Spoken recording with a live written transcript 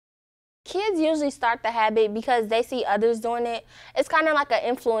kids usually start the habit because they see others doing it. It's kind of like an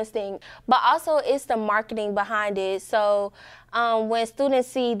influence thing, but also it's the marketing behind it. So when students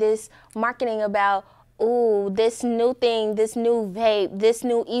see this marketing about, ooh, this new thing, this new vape, this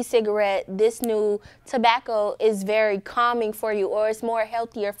new e-cigarette, this new tobacco is very calming for you, or it's more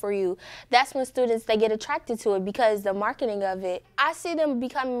healthier for you. That's when students, they get attracted to it because the marketing of it. I see them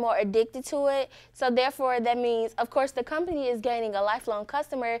becoming more addicted to it. So therefore, that means, of course, the company is gaining a lifelong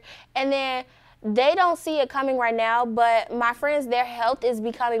customer, and then they don't see it coming right now, but my friends, their health is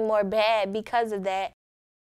becoming more bad because of that.